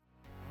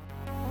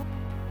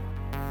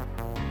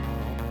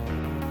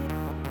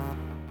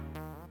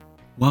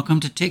Welcome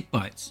to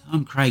Techbytes.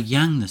 I'm Craig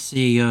Young, the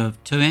CEO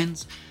of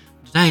 2Ns.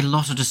 Today,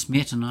 Lotta de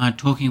Smet and I are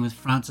talking with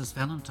Frances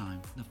Valintine,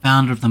 the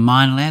founder of the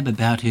Mind Lab,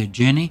 about her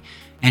journey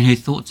and her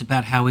thoughts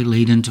about how we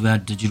lead into our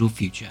digital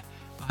future.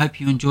 I hope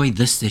you enjoy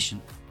this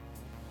session.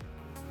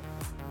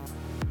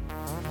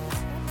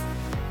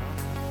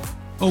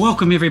 Well,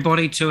 welcome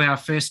everybody to our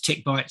first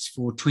Techbytes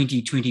for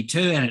 2022,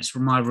 and it's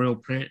my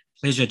real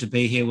pleasure to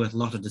be here with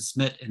Lotta de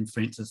Smet and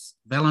Frances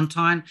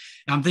Valintine.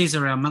 These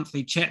are our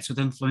monthly chats with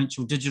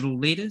influential digital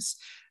leaders.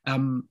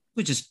 We'll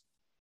just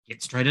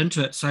get straight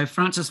into it. So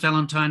Frances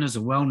Valintine is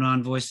a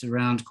well-known voice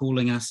around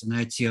calling us in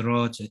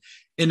Aotearoa to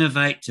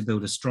innovate, to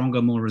build a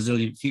stronger, more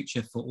resilient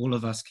future for all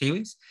of us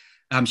Kiwis.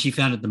 She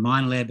founded the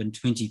Mind Lab in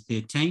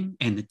 2013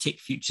 and the Tech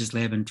Futures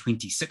Lab in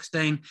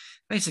 2016,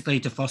 basically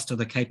to foster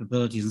the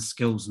capabilities and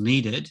skills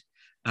needed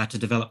to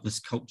develop this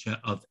culture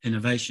of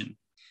innovation.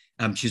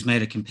 She was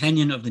made a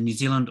companion of the New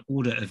Zealand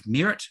Order of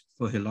Merit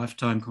for her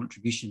lifetime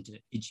contribution to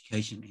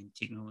education and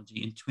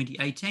technology in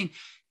 2018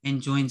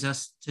 and joins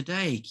us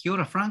today. Kia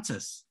ora,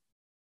 Frances.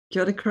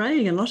 Kia ora,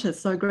 Craig and Lotta.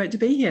 It's so great to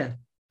be here.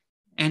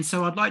 And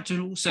so I'd like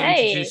to also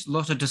introduce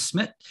Lotta de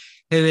Smet,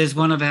 who is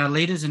one of our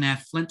leaders in our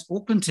Flint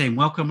Auckland team.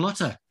 Welcome,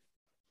 Lotta.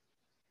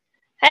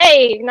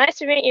 Hey, nice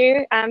to meet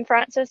you,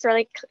 Frances.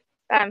 Really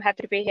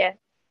happy to be here.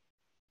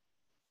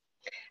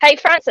 Hey,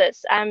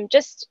 Frances,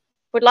 just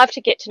would love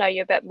to get to know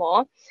you a bit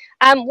more.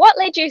 What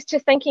led you to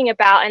thinking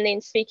about and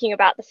then speaking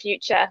about the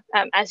future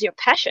as your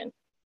passion?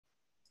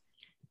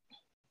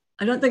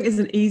 I don't think there's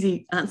an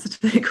easy answer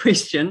to that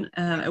question.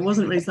 It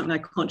wasn't really something I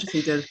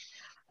consciously did.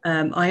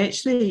 I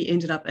actually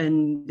ended up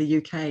in the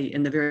UK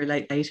in the very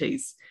late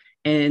 80s,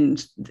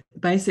 and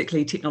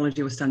basically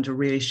technology was starting to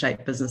really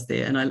shape business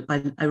there. And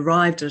I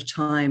arrived at a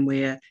time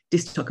where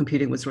desktop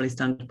computing was really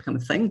starting to become a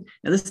thing.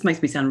 Now, this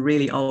makes me sound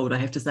really old, I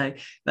have to say,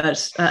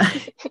 but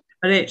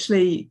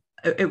actually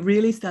it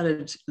really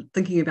started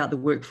thinking about the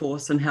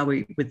workforce and how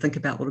we would think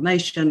about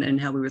automation and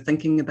how we were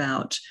thinking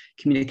about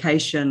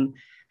communication.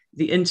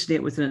 The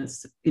internet was in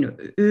its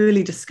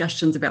early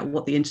discussions about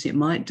what the internet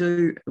might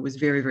do. It was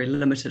very, very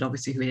limited,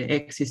 obviously, who had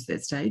access to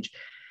that stage.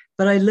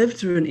 But I lived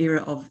through an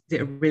era of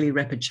really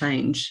rapid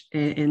change.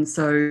 And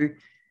so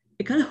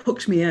it kind of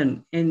hooked me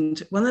in. And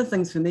one of the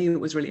things for me that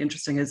was really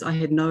interesting is I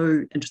had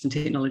no interest in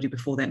technology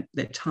before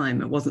that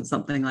time. It wasn't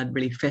something I'd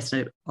really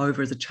fascinated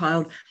over as a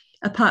child,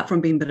 apart from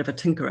being a bit of a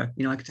tinkerer.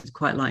 I just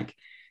quite like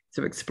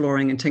sort of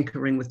exploring and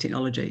tinkering with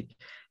technology.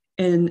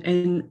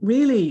 And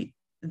really,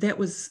 that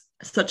was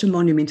such a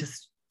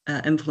monumentous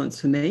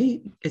influence for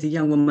me as a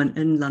young woman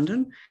in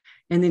London.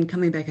 And then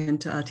coming back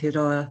into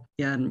Aotearoa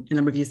a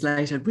number of years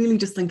later, really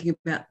just thinking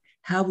about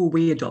how were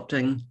we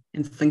adopting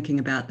and thinking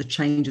about the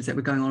changes that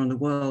were going on in the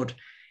world.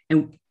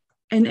 And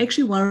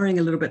actually worrying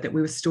a little bit that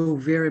we were still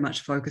very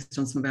much focused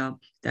on some of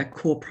our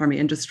core primary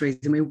industries,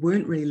 and we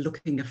weren't really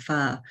looking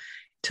afar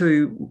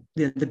to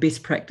the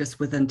best practice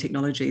within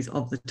technologies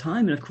of the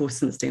time. And of course,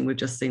 since then, we've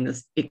just seen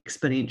this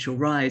exponential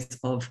rise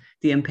of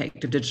the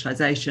impact of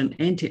digitization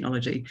and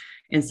technology.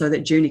 And so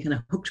that journey kind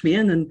of hooked me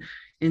in,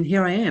 and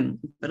here I am.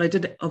 But I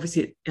did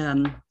obviously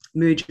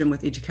merge in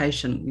with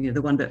education.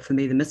 The one bit for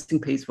me, the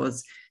missing piece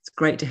was it's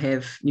great to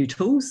have new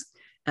tools,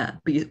 but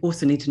you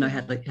also need to know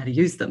how to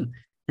use them.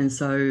 And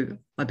so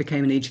I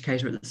became an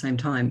educator at the same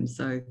time.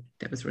 So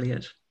that was really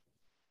it.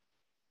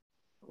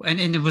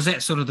 And was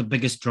that sort of the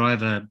biggest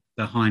driver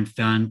behind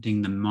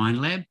founding the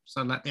Mind Lab?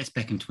 So that's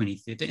back in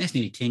 2013. That's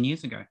nearly 10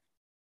 years ago.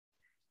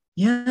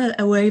 Yeah,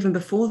 or even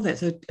before that.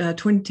 So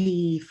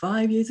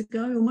 25 years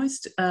ago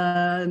almost.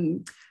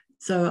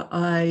 So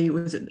I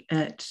was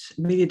at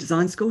Media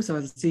Design School. So I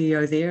was a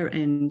CEO there.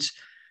 And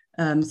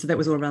so that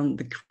was all around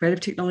the creative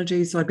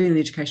technology. So I'd been in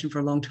education for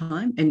a long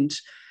time. And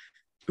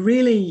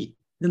really,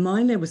 the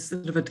Mind Lab was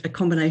sort of a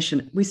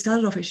combination. We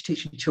started off actually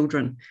teaching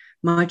children.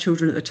 My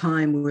children at the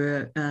time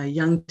were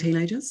young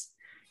teenagers,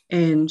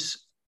 and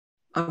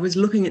I was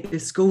looking at their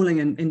schooling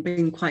and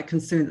being quite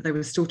concerned that they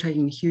were still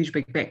taking huge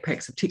big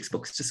backpacks of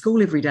textbooks to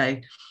school every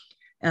day.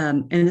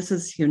 And this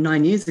is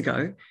 9 years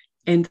ago,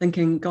 and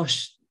thinking,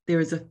 gosh, there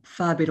is a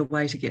far better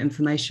way to get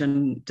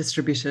information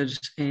distributed.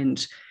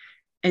 And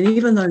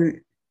even though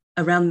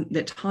around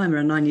that time,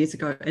 around 9 years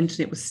ago,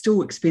 internet was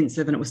still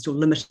expensive and it was still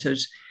limited,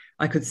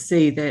 I could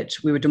see that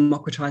we were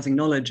democratizing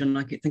knowledge, and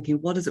I kept thinking,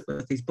 what is it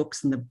with these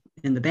books in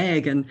the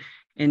bag,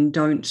 and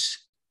don't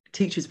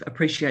teachers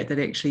appreciate that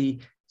actually,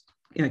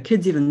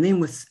 kids even then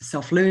were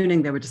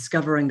self-learning, they were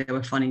discovering, they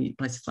were finding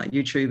places like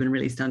YouTube and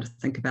really starting to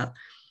think about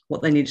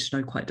what they needed to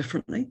know quite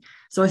differently.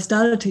 So I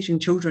started teaching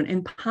children,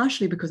 and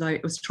partially because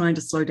I was trying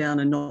to slow down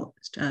and not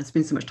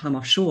spend so much time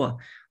offshore.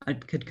 I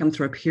could come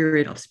through a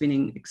period of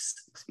spending,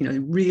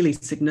 really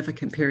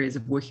significant periods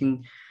of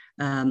working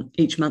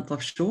each month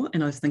offshore,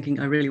 and I was thinking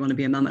I really want to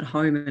be a mum at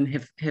home and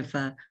have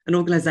an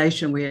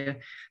organisation where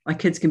my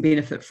kids can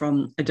benefit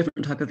from a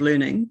different type of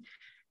learning.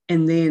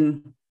 And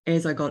then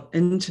as I got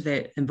into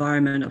that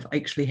environment of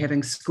actually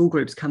having school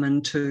groups come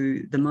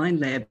into the Mind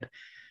Lab,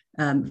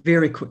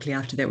 very quickly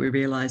after that we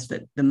realised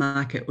that the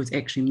market was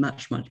actually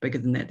much, much bigger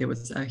than that. There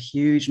was a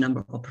huge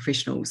number of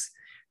professionals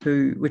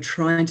who were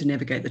trying to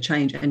navigate the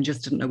change and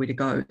just didn't know where to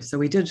go. So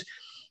we did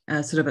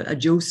sort of a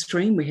dual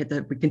stream. We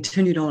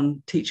continued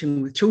on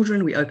teaching with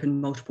children. We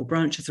opened multiple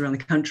branches around the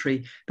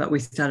country, but we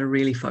started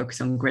really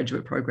focusing on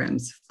graduate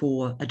programs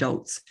for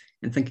adults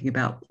and thinking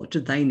about what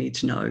did they need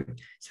to know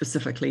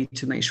specifically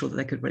to make sure that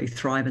they could really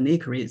thrive in their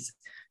careers.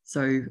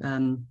 So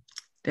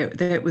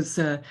it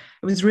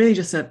was really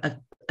just a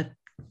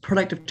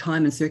product of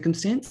time and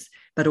circumstance,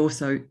 but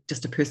also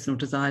just a personal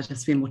desire to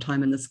spend more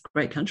time in this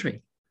great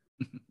country.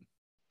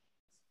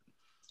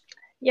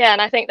 Yeah,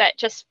 and I think that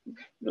just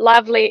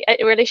lovely,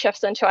 it really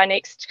shifts into our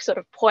next sort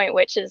of point,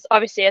 which is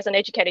obviously as an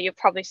educator, you've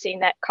probably seen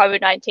that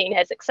COVID-19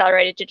 has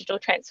accelerated digital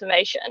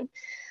transformation.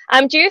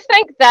 Do you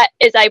think that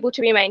is able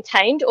to be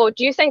maintained, or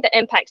do you think the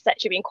impact's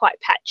actually been quite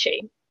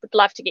patchy? Would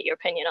love to get your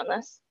opinion on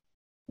this.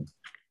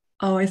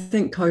 Oh, I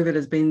think COVID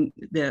has been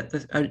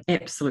an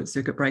absolute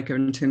circuit breaker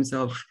in terms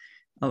of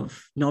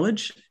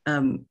knowledge.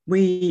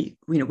 We've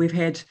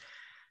had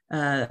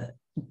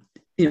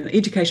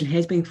education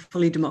has been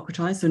fully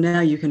democratized. So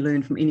now you can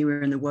learn from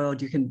anywhere in the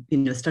world. You can,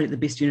 study at the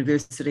best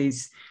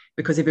universities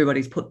because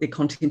everybody's put their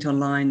content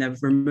online.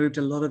 They've removed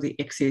a lot of the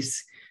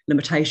excess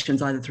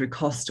limitations, either through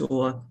cost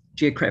or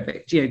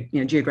geographic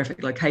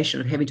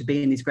location of having to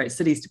be in these great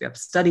cities to be able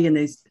to study in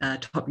these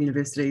top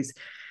universities.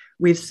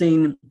 We've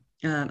seen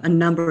a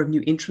number of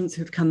new entrants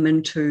who've come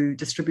in to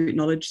distribute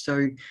knowledge.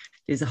 So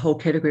there's a whole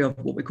category of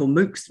what we call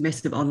MOOCs,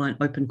 massive online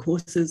open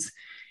courses,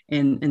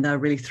 and they're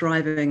really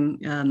thriving.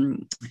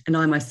 And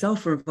I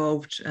myself are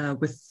involved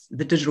with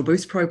the Digital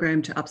Boost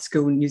program to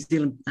upskill New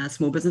Zealand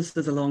small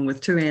businesses, along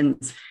with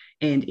 2Ans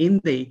and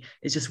MB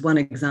is just one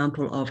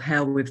example of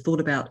how we've thought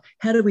about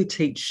how do we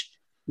teach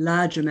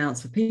large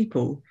amounts of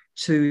people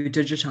to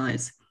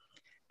digitize.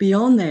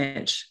 Beyond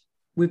that,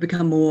 we've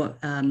become more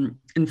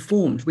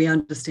informed. We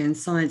understand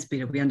science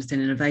better, we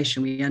understand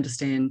innovation, we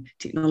understand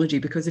technology,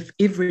 because if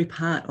every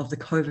part of the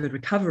COVID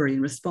recovery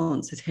and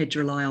response has had to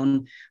rely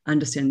on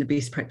understanding the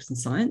best practice in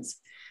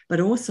science, but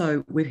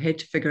also we've had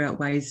to figure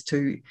out ways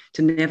to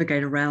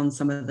navigate around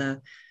some of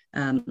the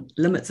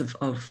limits of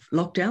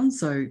lockdown.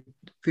 So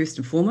first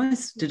and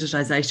foremost,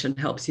 digitization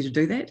helps you to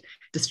do that.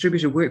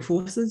 Distributed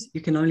workforces,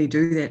 you can only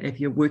do that if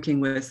you're working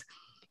with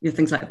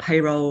things like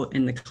payroll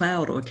in the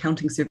cloud or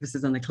accounting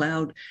services on the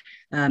cloud.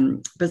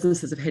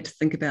 Businesses have had to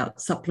think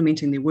about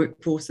supplementing their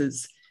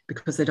workforces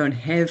because they don't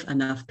have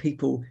enough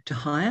people to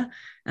hire,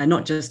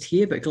 not just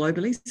here, but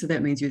globally. So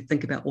that means you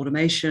think about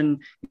automation,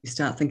 you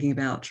start thinking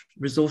about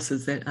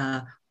resources that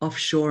are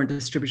offshore and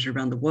distributed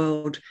around the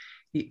world.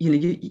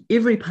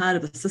 Every part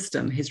of the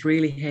system has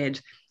really had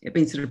it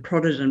been sort of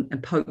prodded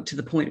and poked to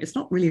the point it's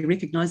not really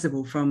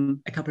recognizable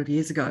from a couple of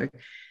years ago.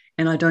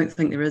 And I don't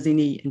think there is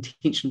any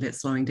intention of that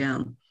slowing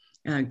down.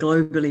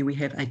 Globally, we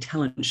have a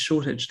talent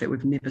shortage that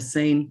we've never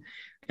seen.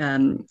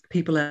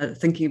 People are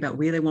thinking about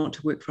where they want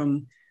to work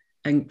from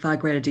in far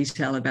greater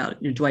detail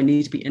about, do I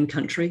need to be in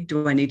country?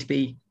 Do I need to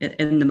be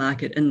in the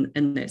market,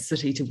 in that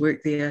city to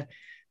work there?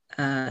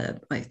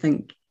 I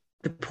think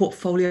the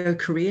portfolio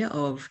career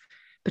of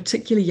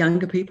particularly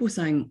younger people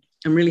saying,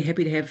 I'm really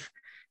happy to have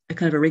a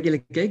kind of a regular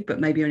gig,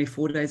 but maybe only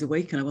 4 days a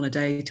week, and I want a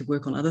day to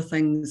work on other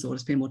things or to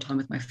spend more time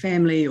with my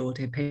family or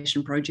to have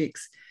passion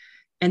projects.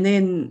 And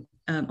then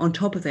on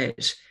top of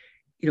that,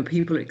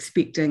 people are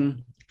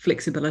expecting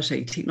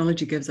flexibility.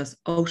 Technology gives us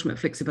ultimate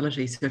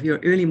flexibility. So if you're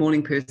an early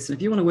morning person,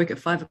 if you want to work at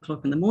 5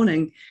 o'clock in the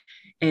morning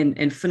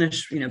and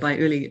finish, by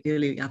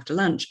early after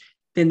lunch,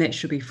 then that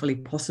should be fully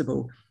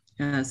possible.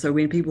 So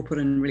when people put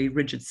in really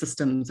rigid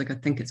systems, I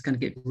think it's going to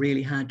get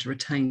really hard to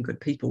retain good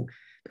people,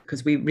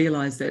 because we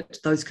realize that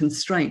those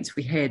constraints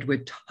we had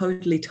were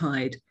totally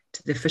tied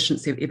to the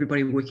efficiency of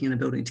everybody working in a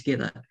building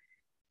together.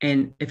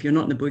 And if you're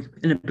not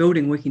in a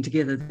building working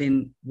together,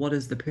 then what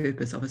is the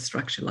purpose of a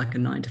structure like a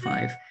 9 to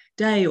 5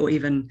 day, or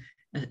even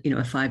a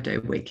 5-day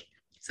week?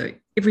 So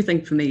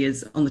everything for me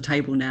is on the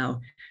table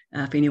now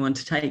for anyone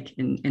to take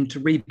and to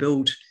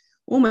rebuild,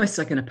 almost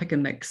like in a pick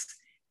and mix.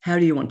 How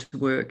do you want to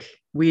work?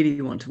 Where do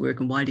you want to work?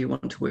 And why do you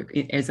want to work?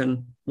 As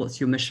in, what's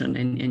your mission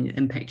and the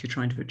impact you're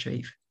trying to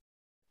achieve?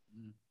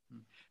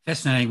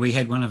 Fascinating. We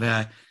had one of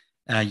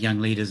our young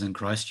leaders in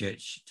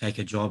Christchurch take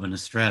a job in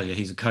Australia.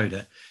 He's a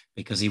coder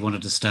because he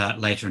wanted to start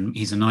later, and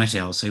he's a night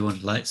owl, so he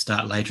wanted to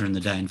start later in the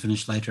day and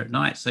finish later at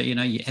night. So,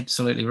 you're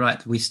absolutely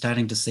right. We're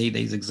starting to see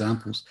these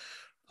examples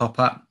pop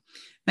up.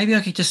 Maybe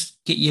I could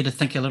just get you to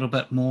think a little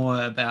bit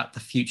more about the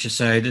future.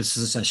 So this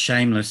is a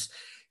shameless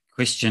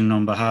question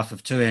on behalf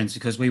of 2Ans,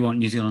 because we want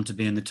New Zealand to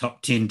be in the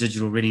top 10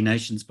 digital ready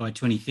nations by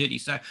 2030.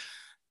 So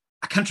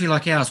a country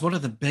like ours, what are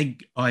the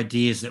big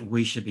ideas that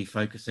we should be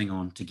focusing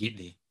on to get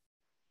there?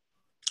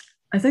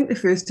 I think the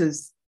first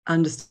is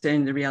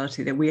understanding the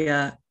reality that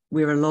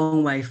we're a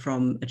long way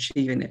from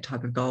achieving that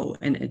type of goal.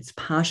 And it's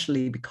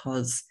partially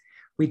because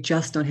we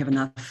just don't have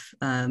enough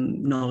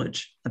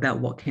knowledge about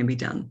what can be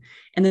done.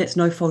 And that's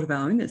no fault of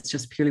our own. It's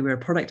just purely we're a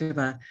product of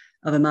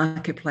a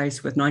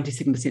marketplace with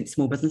 97%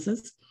 small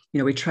businesses.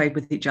 We trade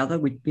with each other.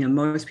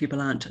 Most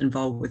people aren't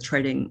involved with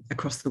trading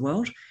across the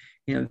world.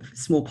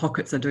 Small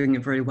pockets are doing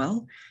it very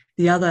well.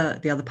 The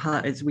other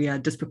part is we are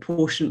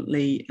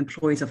disproportionately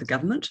employees of the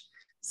government.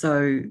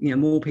 So,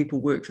 more people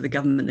work for the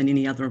government than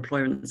any other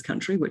employer in this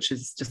country, which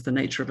is just the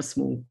nature of a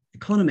small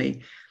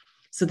economy.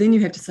 So then you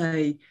have to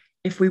say,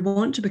 if we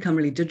want to become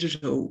really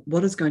digital,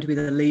 what is going to be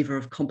the lever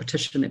of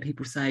competition that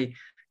people say,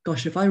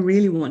 gosh, if I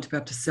really want to be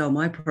able to sell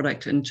my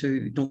product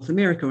into North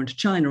America or into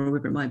China or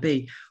wherever it might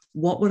be,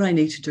 what would I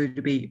need to do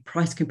to be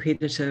price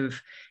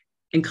competitive,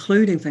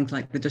 including things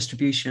like the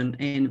distribution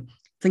and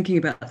thinking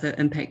about the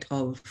impact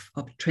of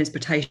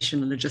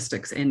transportation and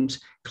logistics and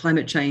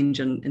climate change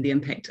and the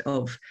impact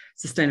of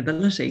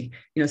sustainability.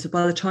 So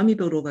by the time you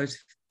build all those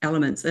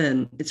elements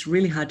in, it's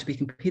really hard to be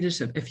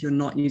competitive if you're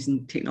not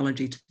using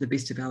technology to the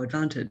best of our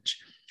advantage.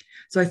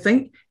 So I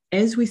think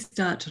as we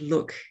start to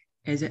look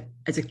as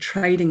a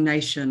trading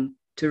nation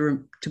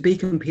to be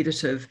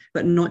competitive,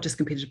 but not just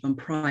competitive on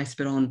price,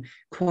 but on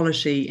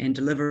quality and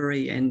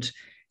delivery and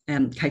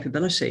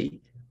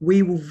capability,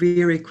 we will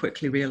very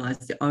quickly realize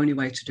the only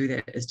way to do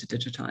that is to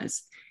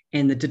digitize.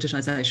 And the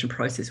digitization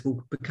process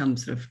will become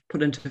sort of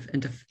put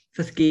into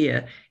fifth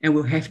gear, and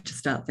we'll have to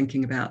start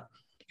thinking about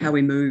how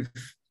we move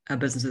our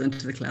businesses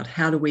into the cloud.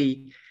 How do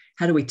we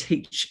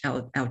teach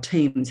our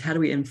teams? How do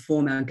we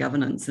inform our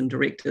governance and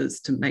directors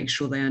to make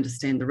sure they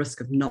understand the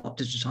risk of not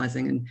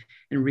digitizing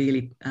and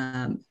really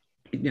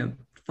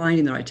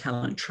finding the right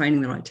talent,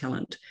 training the right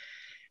talent?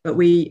 But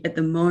we at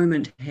the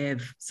moment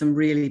have some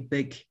really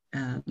big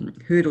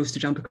hurdles to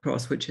jump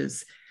across, which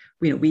is,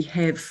 we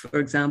have, for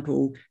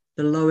example,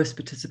 the lowest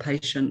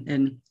participation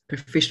in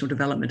professional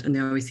development in the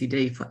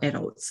OECD for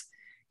adults.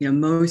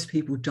 Most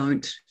people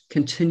don't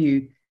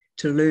continue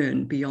to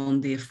learn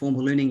beyond their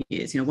formal learning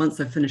years. Once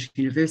they've finished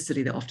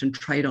university, they often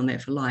trade on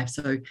that for life.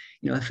 So,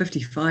 a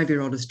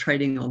 55-year-old is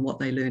trading on what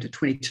they learned at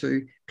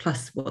 22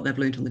 plus what they've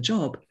learned on the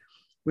job.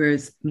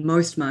 Whereas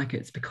most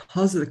markets,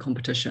 because of the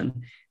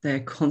competition, they're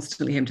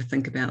constantly having to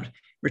think about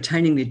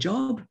retaining their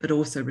job, but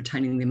also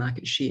retaining their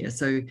market share.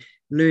 So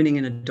learning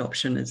and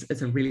adoption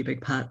is a really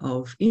big part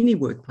of any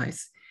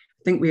workplace.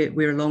 I think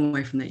we're a long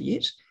way from that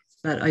yet,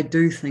 but I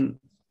do think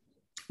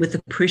with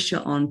the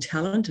pressure on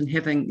talent and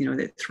having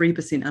that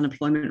 3%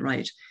 unemployment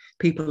rate,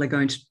 people are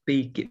going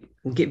to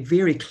get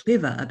very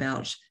clever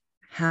about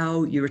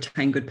how you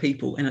retain good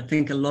people. And I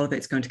think a lot of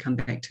that's going to come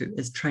back to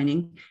is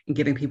training and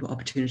giving people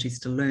opportunities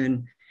to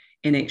learn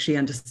and actually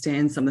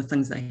understand some of the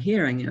things they're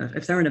hearing.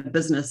 If they're in a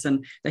business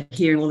and they're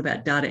hearing all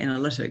about data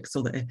analytics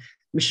or the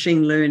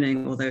machine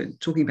learning, or they're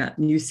talking about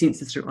new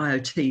sensors through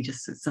IoT,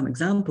 just some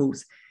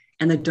examples,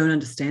 and they don't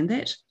understand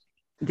that,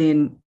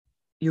 then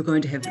you're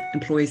going to have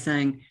employees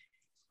saying,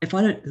 if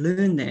I don't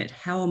learn that,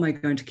 how am I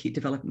going to keep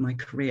developing my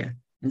career?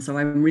 And so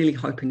I'm really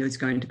hoping there's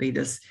going to be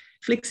this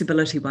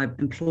flexibility by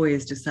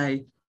employers to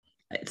say,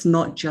 it's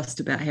not just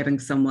about having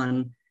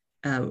someone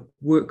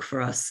work for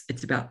us,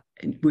 it's about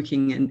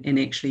working and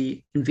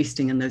actually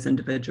investing in those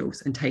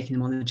individuals and taking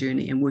them on the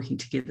journey and working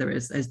together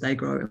as they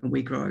grow and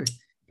we grow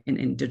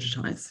and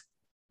digitize.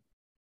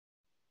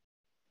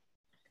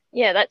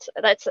 Yeah,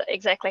 that's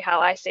exactly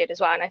how I see it as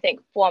well. And I think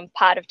one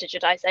part of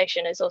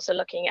digitization is also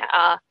looking at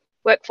our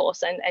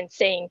workforce and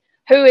seeing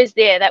who is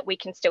there that we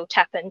can still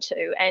tap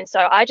into. And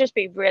so I'd just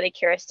be really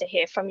curious to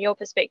hear from your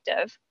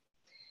perspective.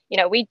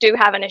 We do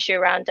have an issue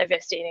around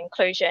diversity and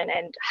inclusion,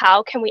 and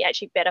how can we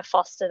actually better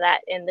foster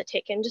that in the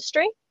tech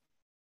industry?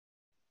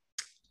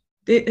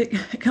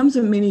 It comes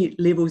in many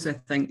levels, I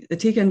think. The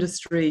tech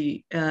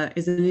industry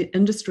is an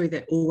industry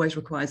that always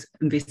requires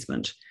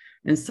investment.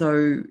 And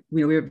so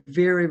we're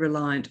very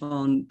reliant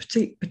on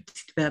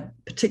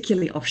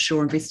particularly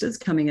offshore investors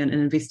coming in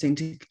and investing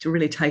to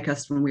really take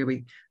us from where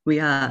we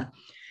are.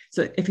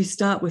 So if you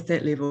start with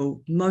that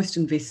level, most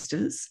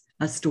investors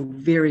are still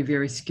very,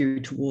 very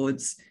skewed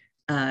towards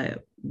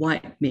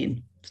white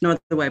men. It's no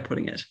other way of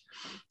putting it.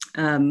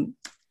 And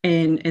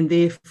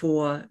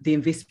therefore, the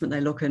investment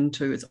they look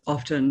into is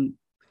often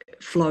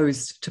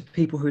flows to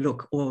people who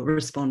look or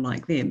respond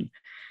like them.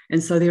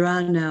 And so there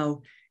are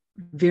now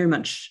very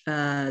much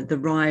the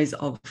rise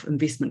of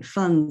investment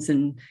funds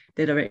and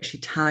that are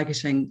actually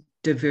targeting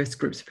diverse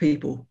groups of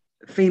people,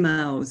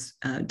 females,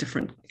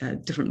 different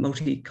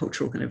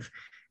multicultural kind of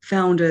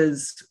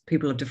founders,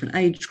 people of different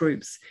age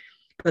groups,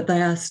 but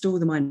they are still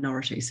the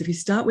minority. So if you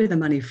start where the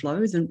money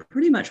flows, and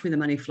pretty much where the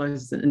money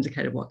flows is an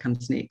indicator of what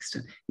comes next.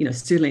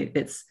 Certainly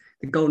that's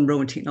the golden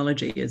rule in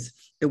technology is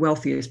the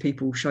wealthiest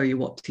people show you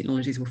what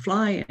technologies will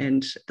fly,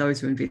 and those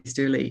who invest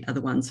early are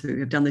the ones who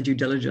have done the due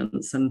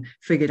diligence and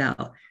figured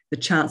out the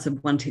chance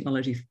of one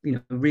technology,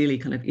 really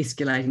kind of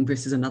escalating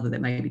versus another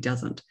that maybe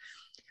doesn't.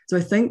 So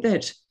I think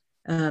that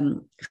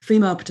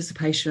female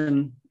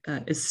participation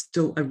is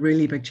still a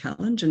really big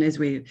challenge. And as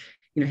we're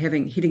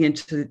heading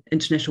into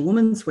International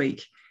Women's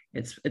Week,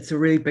 it's a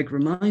really big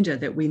reminder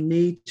that we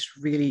need to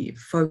really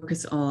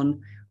focus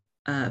on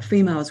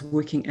females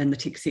working in the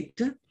tech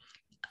sector.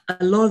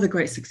 A lot of the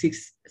great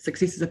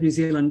successes of New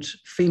Zealand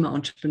female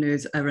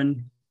entrepreneurs are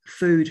in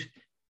food,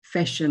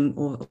 fashion,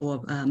 or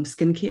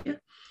skincare,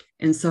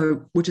 and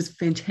so which is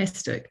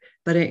fantastic.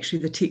 But actually,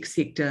 the tech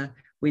sector,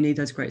 we need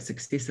those great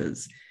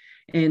successes.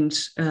 And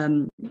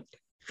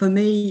for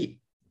me,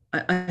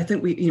 I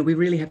think we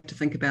really have to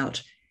think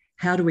about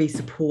how do we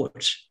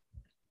support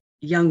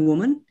young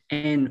women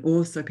and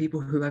also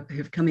people who are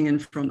coming in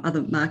from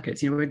other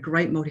markets. We're a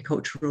great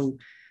multicultural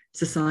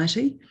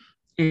society,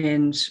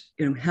 and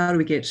how do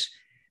we get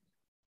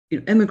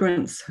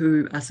immigrants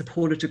who are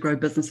supported to grow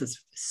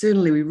businesses?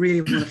 Certainly, we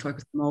really want to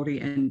focus on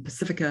Māori and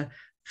Pacifica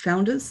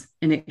founders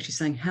and actually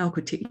saying how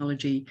could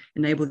technology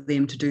enable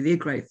them to do their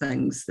great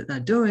things that they're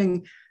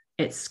doing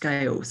at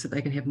scale so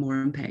they can have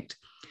more impact.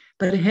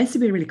 But it has to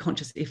be a really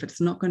conscious effort.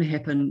 It's not going to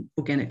happen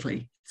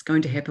organically. It's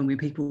going to happen when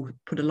people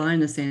put a line in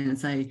the sand and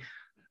say,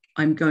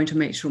 I'm going to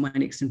make sure my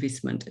next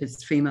investment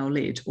is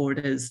female-led, or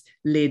it is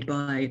led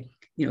by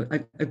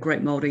a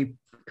great Māori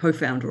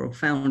co-founder or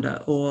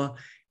founder, or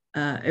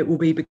it will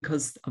be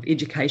because of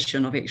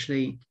education, of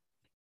actually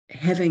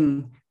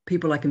having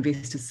people like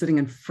investors sitting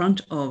in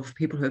front of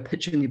people who are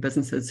pitching their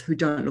businesses who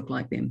don't look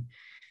like them.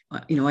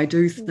 I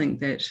do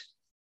think that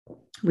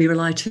we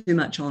rely too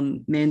much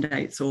on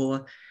mandates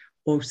or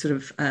sort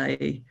of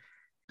a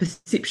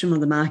perception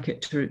of the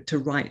market to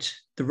right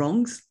the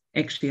wrongs.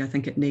 Actually, I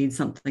think it needs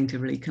something to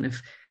really kind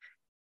of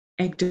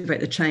activate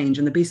the change.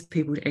 And the best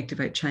people to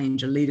activate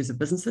change are leaders of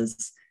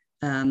businesses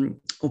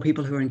or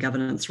people who are in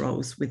governance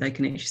roles where they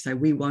can actually say,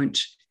 we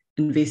won't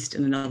invest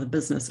in another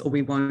business or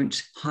we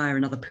won't hire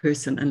another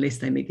person unless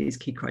they meet these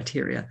key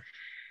criteria.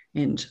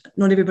 And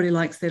not everybody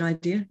likes that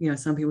idea.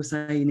 Some people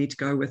say you need to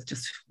go with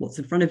just what's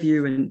in front of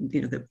you and,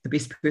 the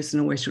best person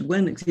always should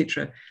win,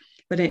 etc.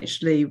 But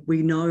actually,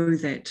 we know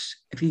that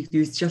if you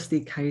use just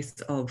the case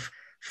of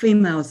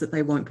females, that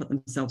they won't put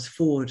themselves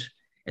forward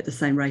at the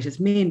same rate as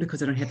men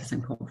because they don't have the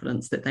same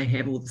confidence that they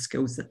have all the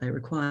skills that they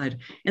required.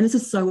 And this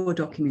is so well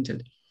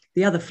documented.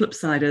 The other flip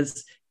side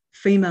is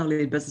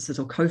female-led businesses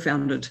or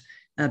co-founded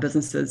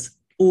businesses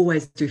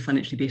always do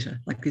financially better.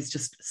 Like there's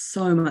just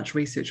so much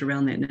research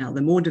around that now.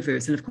 They're more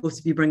diverse. And of course,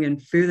 if you bring in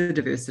further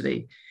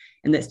diversity,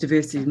 and that's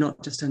diversity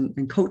not just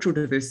in cultural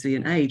diversity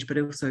and age, but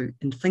also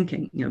in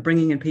thinking,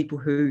 bringing in people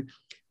who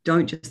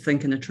don't just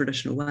think in a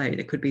traditional way.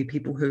 There could be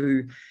people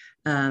who,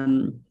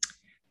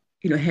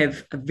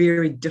 have a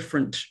very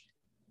different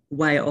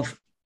way of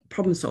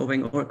problem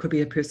solving, or it could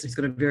be a person who's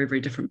got a very, very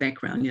different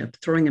background,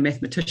 throwing a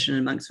mathematician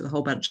amongst with a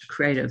whole bunch of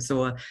creatives,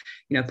 or,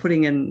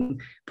 putting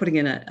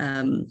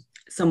in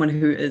someone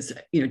who is,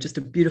 just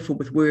a beautiful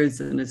with words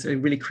and is a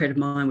really creative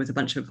mind with a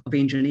bunch of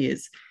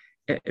engineers.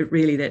 It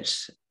really, that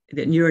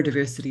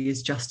neurodiversity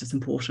is just as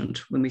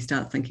important when we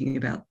start thinking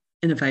about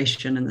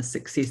innovation and the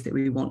success that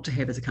we want to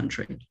have as a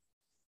country.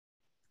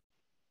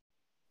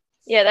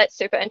 Yeah, that's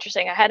super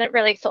interesting. I hadn't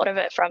really thought of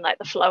it from like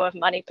the flow of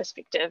money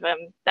perspective.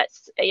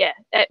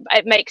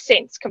 It makes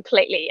sense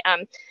completely.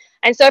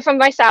 And so for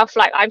myself,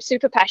 like I'm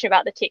super passionate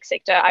about the tech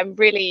sector. I'm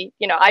really,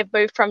 I've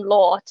moved from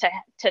law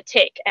to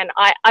tech, and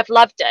I've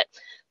loved it.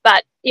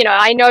 But,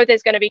 I know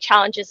there's going to be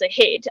challenges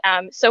ahead.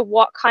 So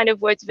what kind of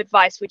words of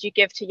advice would you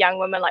give to young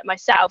women like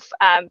myself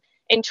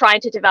in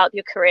trying to develop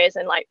your careers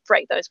and like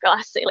break those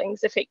glass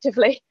ceilings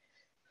effectively?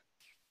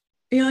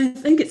 Yeah, I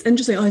think it's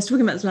interesting. I was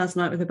talking about this last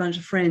night with a bunch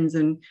of friends,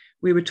 and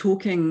we were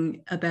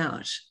talking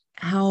about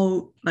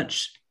how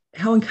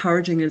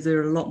encouraging is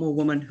there a lot more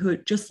women who,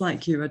 just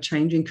like you, are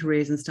changing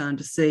careers and starting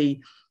to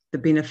see the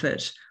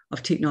benefit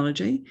of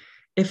technology.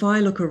 If I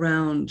look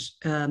around,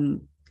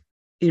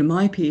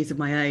 my peers of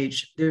my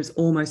age, there's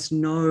almost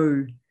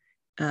no,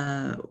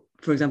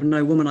 for example,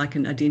 no woman I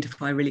can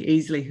identify really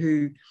easily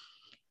who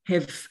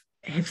have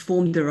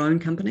formed their own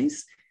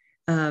companies.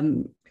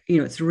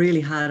 It's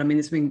really hard. I mean,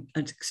 there's been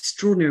an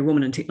extraordinary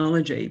woman in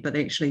technology, but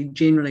actually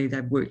generally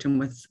they've worked in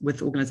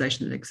with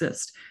organizations that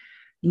exist.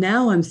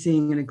 Now I'm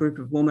seeing in a group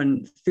of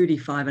women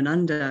 35 and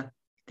under,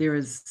 there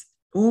is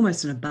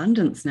almost an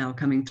abundance now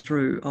coming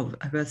through of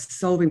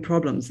solving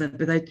problems.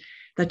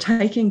 They're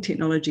taking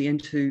technology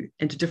into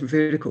different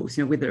verticals,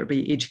 whether it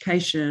be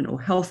education or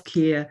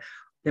healthcare.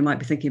 They might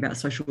be thinking about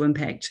social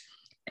impact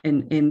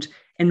and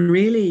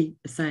really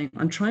saying,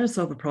 I'm trying to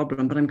solve a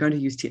problem, but I'm going to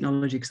use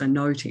technology because I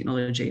know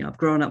technology. I've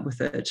grown up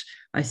with it.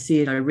 I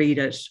see it, I read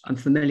it, I'm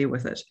familiar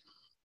with it.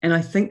 And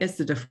I think that's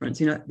the difference.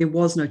 There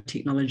was no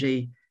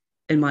technology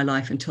in my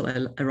life until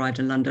I arrived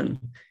in London.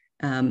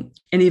 And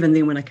even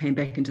then, when I came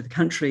back into the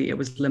country, it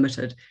was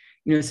limited.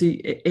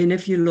 And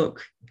if you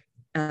look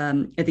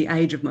at the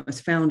age of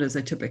most founders,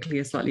 they typically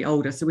are slightly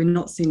older. So we're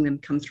not seeing them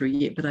come through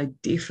yet, but I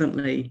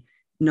definitely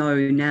know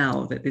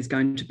now that there's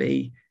going to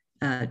be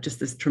just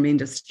this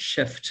tremendous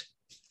shift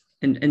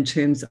in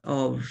terms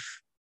of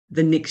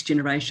the next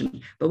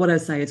generation. But what I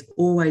say is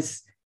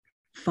always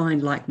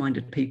find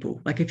like-minded people.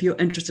 Like if you're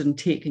interested in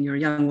tech and you're a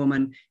young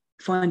woman,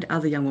 find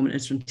other young women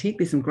interested in tech.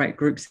 There's some great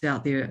groups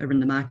out there in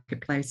the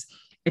marketplace.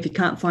 If you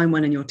can't find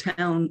one in your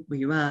town where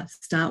you are,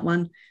 start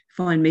one,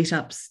 find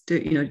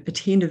meetups,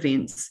 attend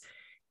events.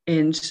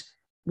 And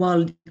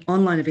while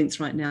online events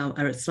right now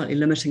are slightly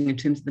limiting in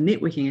terms of the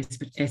networking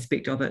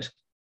aspect of it,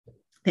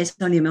 that's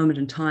only a moment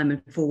in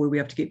time before we'll be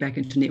able to get back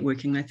into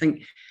networking. I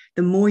think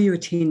the more you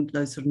attend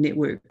those sort of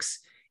networks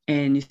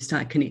and you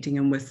start connecting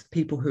in with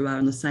people who are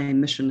on the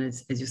same mission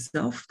as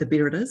yourself, the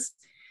better it is.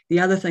 The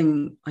other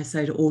thing I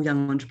say to all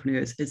young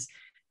entrepreneurs is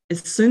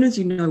as soon as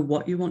you know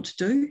what you want to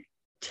do,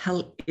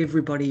 tell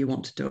everybody you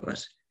want to do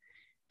it.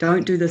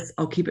 Don't do this,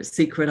 I'll keep it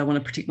secret, I want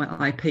to protect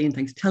my IP and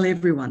things. Tell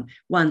everyone.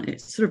 One, it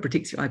sort of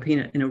protects your IP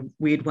in a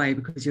weird way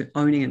because you're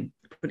owning and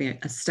putting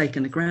a stake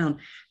in the ground.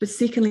 But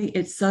secondly,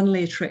 it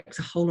suddenly attracts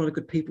a whole lot of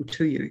good people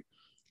to you.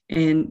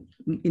 And,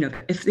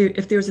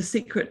 if there is a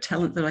secret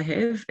talent that I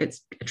have,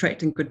 it's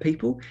attracting good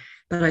people.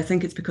 But I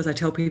think it's because I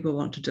tell people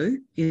what to do,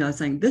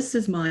 saying, this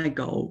is my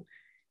goal.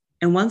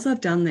 And once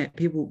I've done that,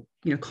 people,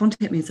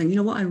 contact me and saying, you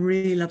know what, I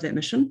really love that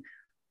mission.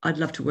 I'd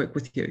love to work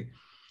with you.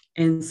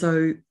 And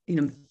so,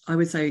 I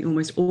would say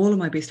almost all of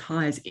my best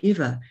hires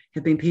ever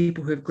have been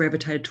people who have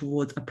gravitated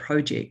towards a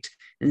project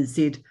and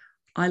said,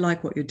 I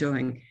like what you're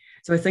doing.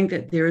 So I think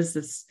that there is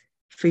this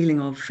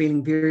feeling of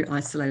feeling very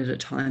isolated at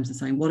times and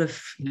saying, what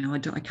if,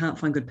 I can't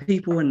find good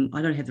people and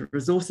I don't have the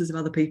resources of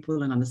other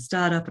people and I'm a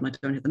startup and I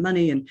don't have the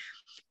money.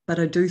 But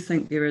I do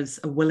think there is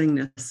a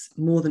willingness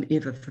more than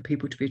ever for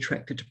people to be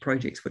attracted to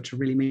projects which are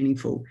really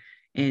meaningful.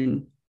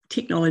 And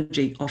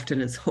technology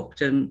often is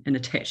hooked in and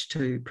attached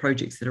to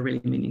projects that are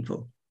really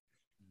meaningful.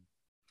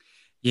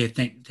 Yeah,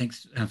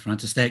 thanks,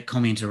 Frances. That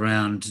comment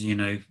around,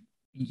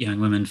 young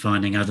women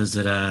finding others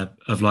that are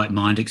of like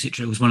mind,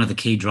 etc., was one of the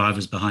key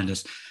drivers behind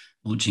us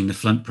launching the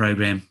Flint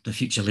program, the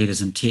Future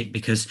Leaders in Tech,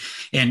 because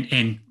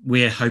and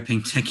we're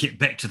hoping to get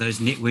back to those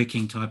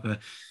networking type of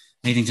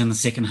meetings in the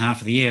second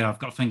half of the year. I've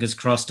got fingers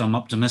crossed. I'm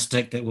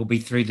optimistic that we'll be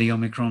through the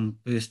Omicron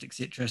burst,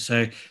 etc.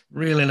 So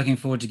really looking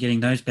forward to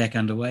getting those back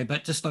underway.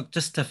 But just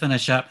to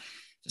finish up,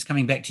 just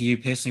coming back to you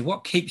personally,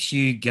 what keeps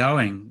you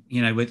going,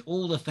 with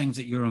all the things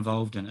that you're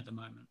involved in at the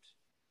moment?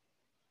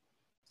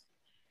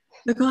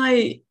 Look,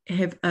 I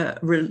have a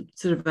real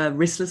sort of a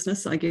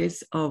restlessness, I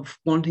guess, of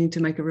wanting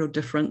to make a real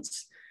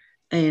difference.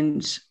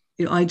 And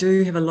I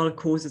do have a lot of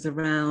causes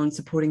around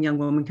supporting young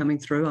women coming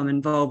through. I'm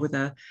involved with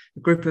a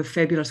group of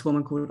fabulous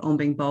women called On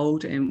Being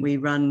Bold, and we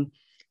run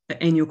an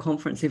annual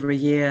conference every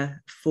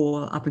year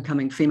for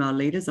up-and-coming female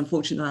leaders.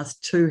 Unfortunately, the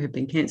last two have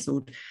been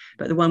cancelled,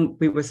 but the one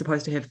we were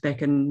supposed to have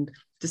back in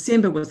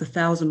December was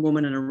 1,000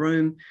 women in a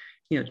room,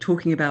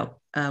 talking about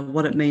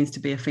what it means to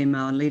be a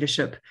female in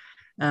leadership.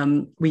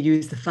 We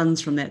use the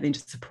funds from that then to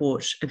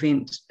support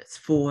events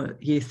for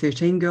Year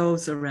 13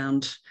 girls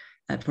around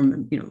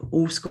from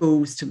all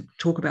schools to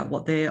talk about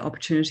what their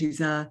opportunities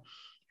are.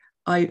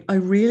 I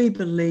really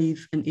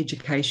believe in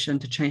education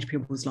to change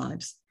people's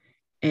lives.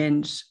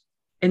 And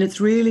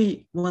it's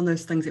really one of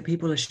those things that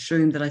people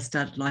assume that I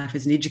started life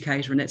as an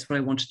educator and that's what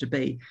I wanted to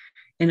be.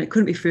 And it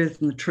couldn't be further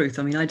from the truth.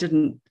 I mean, I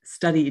didn't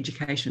study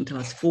education until I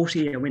was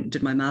 40. I went and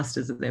did my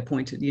master's at that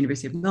point at the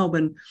University of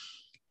Melbourne.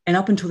 And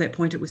up until that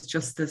point, it was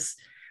just this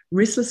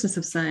restlessness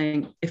of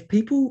saying, if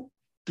people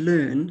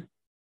learn,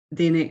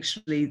 then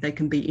actually they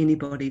can be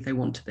anybody they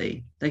want to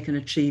be. They can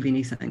achieve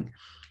anything.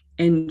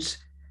 And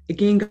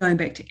again, going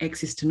back to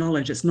access to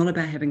knowledge, it's not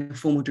about having a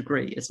formal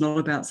degree. It's not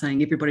about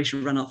saying everybody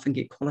should run off and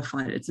get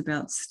qualified. It's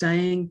about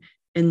staying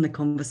in the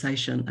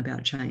conversation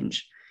about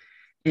change.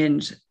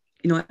 And,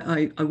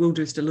 I will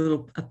do just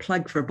a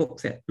plug for a book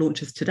that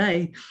launches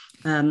today,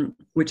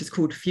 which is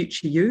called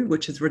Future You,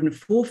 which is written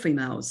for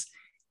females.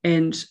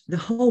 And the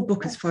whole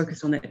book is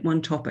focused on that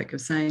one topic of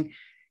saying,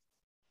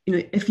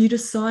 if you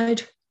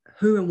decide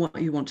who and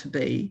what you want to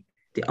be,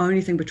 the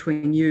only thing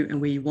between you and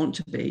where you want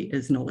to be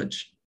is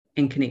knowledge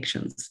and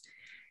connections.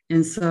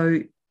 And so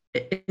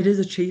it is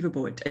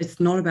achievable. It's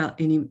not about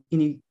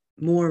any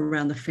more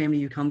around the family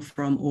you come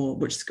from or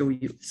which school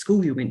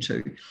you went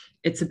to.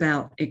 It's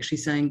about actually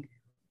saying,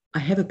 I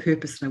have a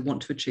purpose and I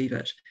want to achieve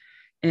it.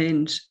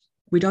 And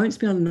we don't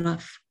spend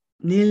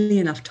nearly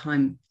enough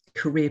time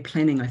career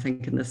planning, I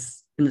think, in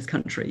this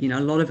country. A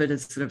lot of it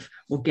is sort of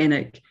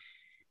organic.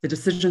 The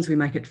decisions we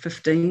make at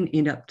 15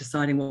 end up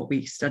deciding what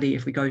we study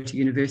if we go to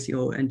university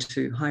or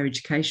into higher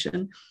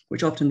education,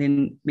 which often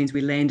then means we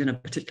land in a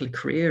particular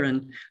career.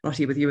 And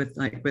Lottie, with you with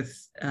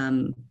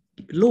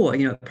law,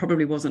 it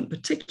probably wasn't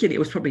particularly, it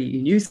was probably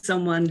you knew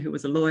someone who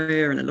was a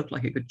lawyer and it looked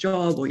like a good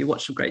job, or you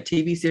watched a great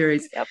TV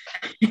series.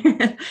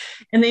 Yep.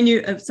 And then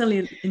you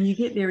suddenly, and you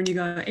get there and you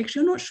go,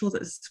 actually, I'm not sure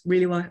that's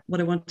really what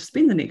I want to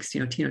spend the next,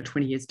 10 or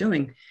 20 years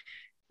doing.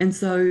 And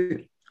so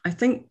I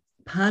think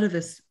part of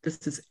this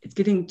is it's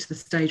getting to the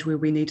stage where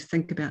we need to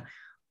think about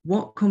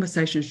what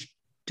conversations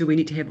do we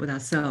need to have with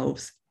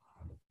ourselves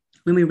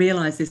when we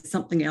realize there's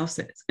something else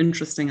that's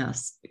interesting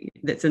us,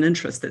 that's an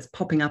interest that's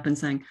popping up and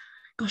saying,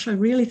 gosh, I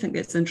really think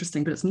that's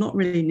interesting, but it's not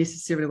really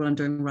necessarily what I'm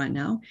doing right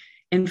now.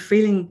 And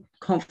feeling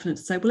confident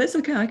to say, well, that's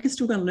okay. I can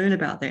still go and learn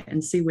about that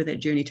and see where that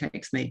journey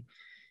takes me.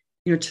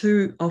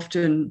 Too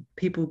often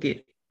people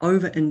get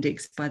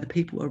over-indexed by the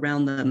people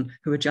around them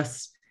who are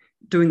just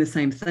doing the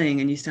same thing,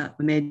 and you start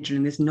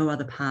imagining there's no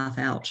other path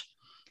out.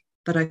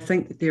 But I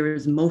think that there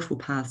is multiple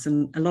paths,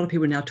 and a lot of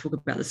people now talk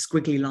about the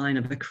squiggly line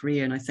of a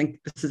career, and I think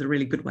this is a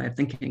really good way of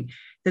thinking,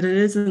 that it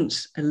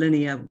isn't a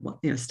linear,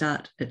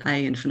 start at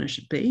A and finish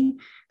at B,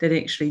 that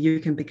actually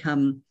you can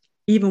become,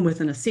 even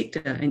within a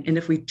sector, and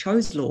if we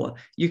chose law,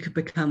 you could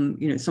become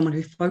someone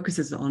who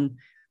focuses on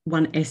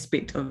one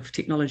aspect of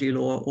technology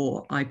law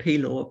or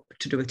IP law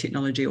to do with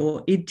technology,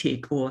 or ed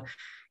tech, or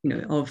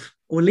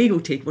or legal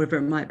tech, whatever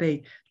it might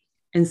be,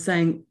 and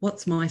saying,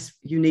 what's my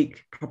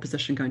unique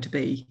proposition going to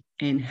be?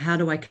 And how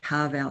do I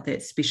carve out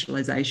that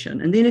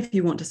specialization? And then if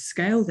you want to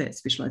scale that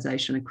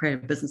specialization and create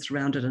a business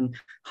around it and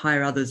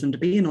hire others and to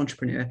be an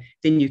entrepreneur,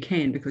 then you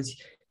can, because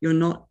you're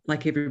not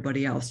like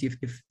everybody else.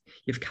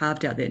 You've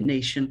carved out that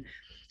niche. And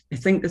I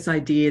think this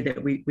idea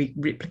that we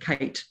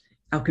replicate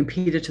our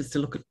competitors to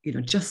look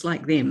at, just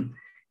like them,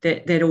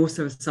 that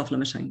also is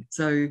self-limiting.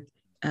 So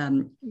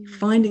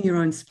finding your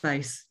own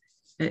space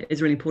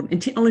is really important.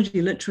 And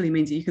technology literally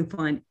means that you can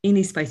find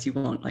any space you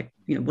want, like,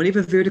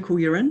 whatever vertical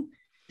you're in,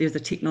 there's a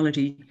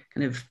technology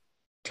kind of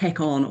tack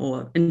on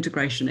or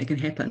integration that can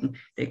happen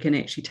that can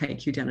actually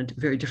take you down a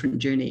very different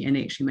journey and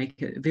actually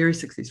make it very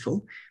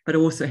successful, but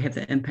also have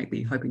the impact that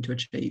you're hoping to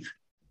achieve.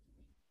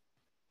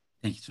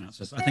 Thank you,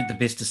 Frances. I think the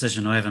best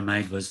decision I ever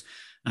made was,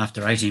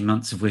 after 18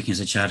 months of working as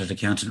a chartered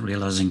accountant,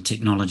 realising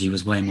technology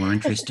was way more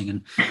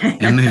interesting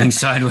and moving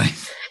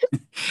sideways.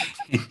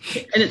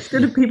 And it's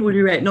good if people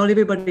do act. Not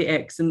everybody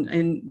acts.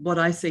 And what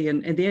I see,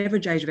 and the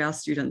average age of our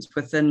students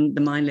within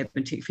the Mind Lab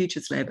and Tech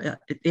Futures Lab,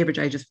 the average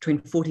age is between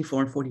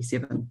 44 and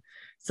 47.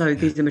 So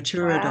these are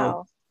mature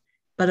adults.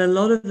 But a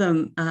lot of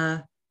them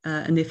are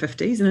in their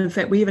 50s. And in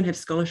fact, we even have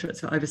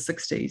scholarships for over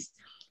 60s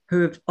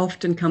who have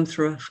often come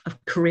through a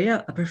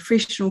career, a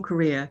professional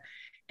career,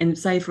 and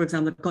say, for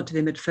example, they've got to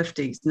their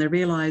mid-50s and they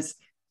realise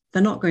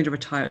they're not going to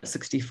retire at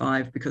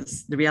 65,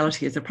 because the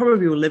reality is they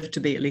probably will live to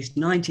be at least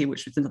 90,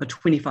 which is another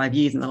 25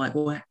 years. And they're like,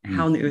 well,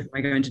 how on the earth am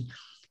I going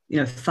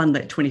to, fund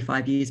that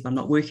 25 years if I'm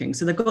not working?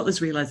 So they've got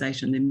this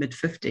realisation in their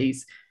mid-50s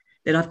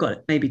that I've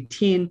got maybe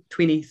 10,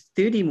 20,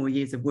 30 more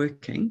years of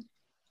working,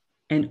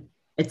 and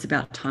it's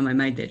about time I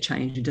made that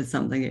change and did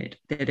something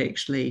that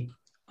actually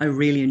I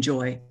really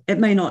enjoy. It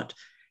may not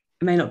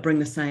bring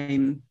the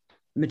same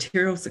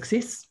material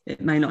success. It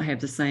may not have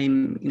the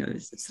same,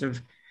 sort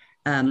of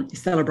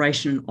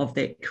celebration of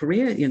that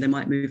career. They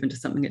might move into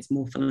something that's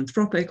more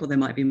philanthropic, or there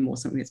might be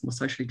something that's more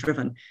socially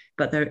driven,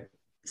 but they're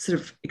sort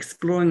of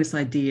exploring this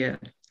idea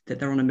that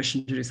they're on a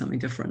mission to do something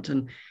different.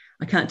 And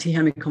I can't tell you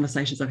how many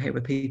conversations I've had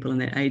with people in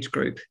that age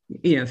group,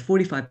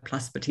 45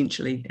 plus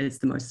potentially is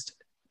the most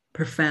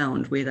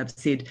profound, where they've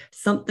said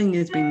something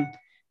has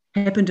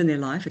happened in their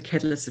life, a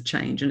catalyst of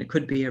change. And it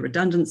could be a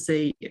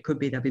redundancy, it could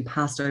be they've been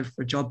passed over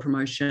for a job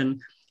promotion,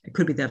 it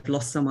could be they've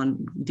lost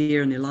someone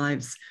dear in their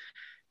lives,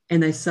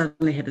 and they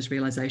suddenly have this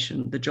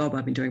realization, the job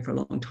I've been doing for a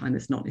long time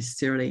is not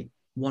necessarily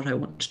what I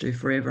want to do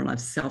forever, and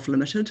I've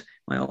self-limited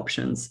my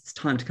options. It's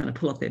time to kind of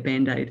pull off that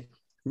Band-Aid,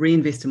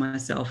 reinvest in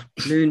myself,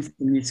 learn some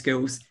new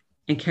skills,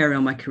 and carry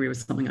on my career with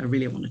something I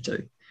really want to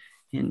do.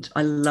 And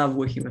I love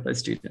working with those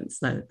students.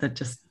 They're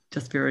just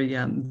very,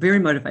 very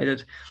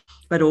motivated,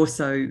 but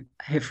also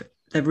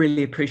they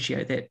really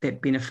appreciate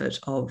that benefit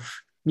of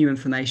new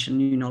information,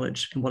 new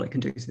knowledge, and what it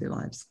can do to their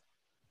lives.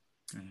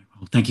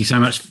 Well, thank you so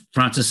much,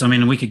 Frances. I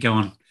mean, we could go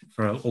on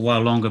for a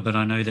while longer, but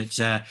I know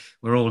that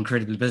we're all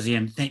incredibly busy,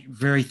 and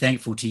very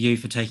thankful to you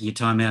for taking your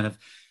time out of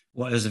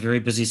what is a very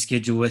busy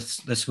schedule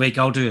this week.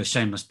 I'll do a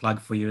shameless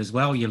plug for you as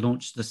well. You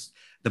launched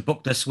the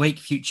book this week,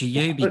 Future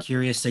You, Be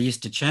Curious, Say Yes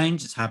to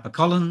Change. It's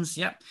HarperCollins.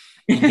 Yep.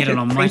 You can get it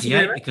on Mighty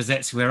 8 because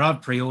that's where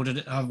I've pre-ordered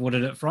it. I've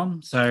ordered it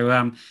from.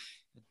 So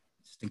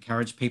just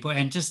encourage people,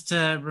 and just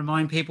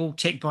remind people,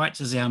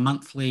 Techbytes is our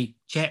monthly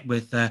chat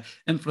with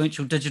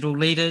influential digital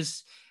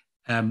leaders.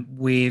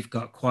 We've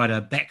got quite a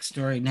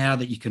backstory now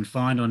that you can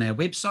find on our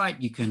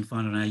website. You can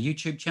find on our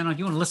YouTube channel. If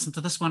you want to listen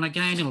to this one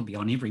again, it'll be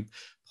on every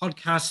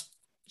podcast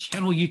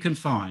channel you can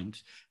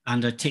find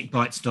under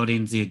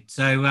techbytes.nz.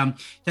 So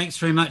thanks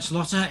very much,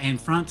 Lotta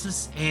and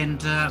Frances, and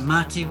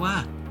mā te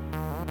wā.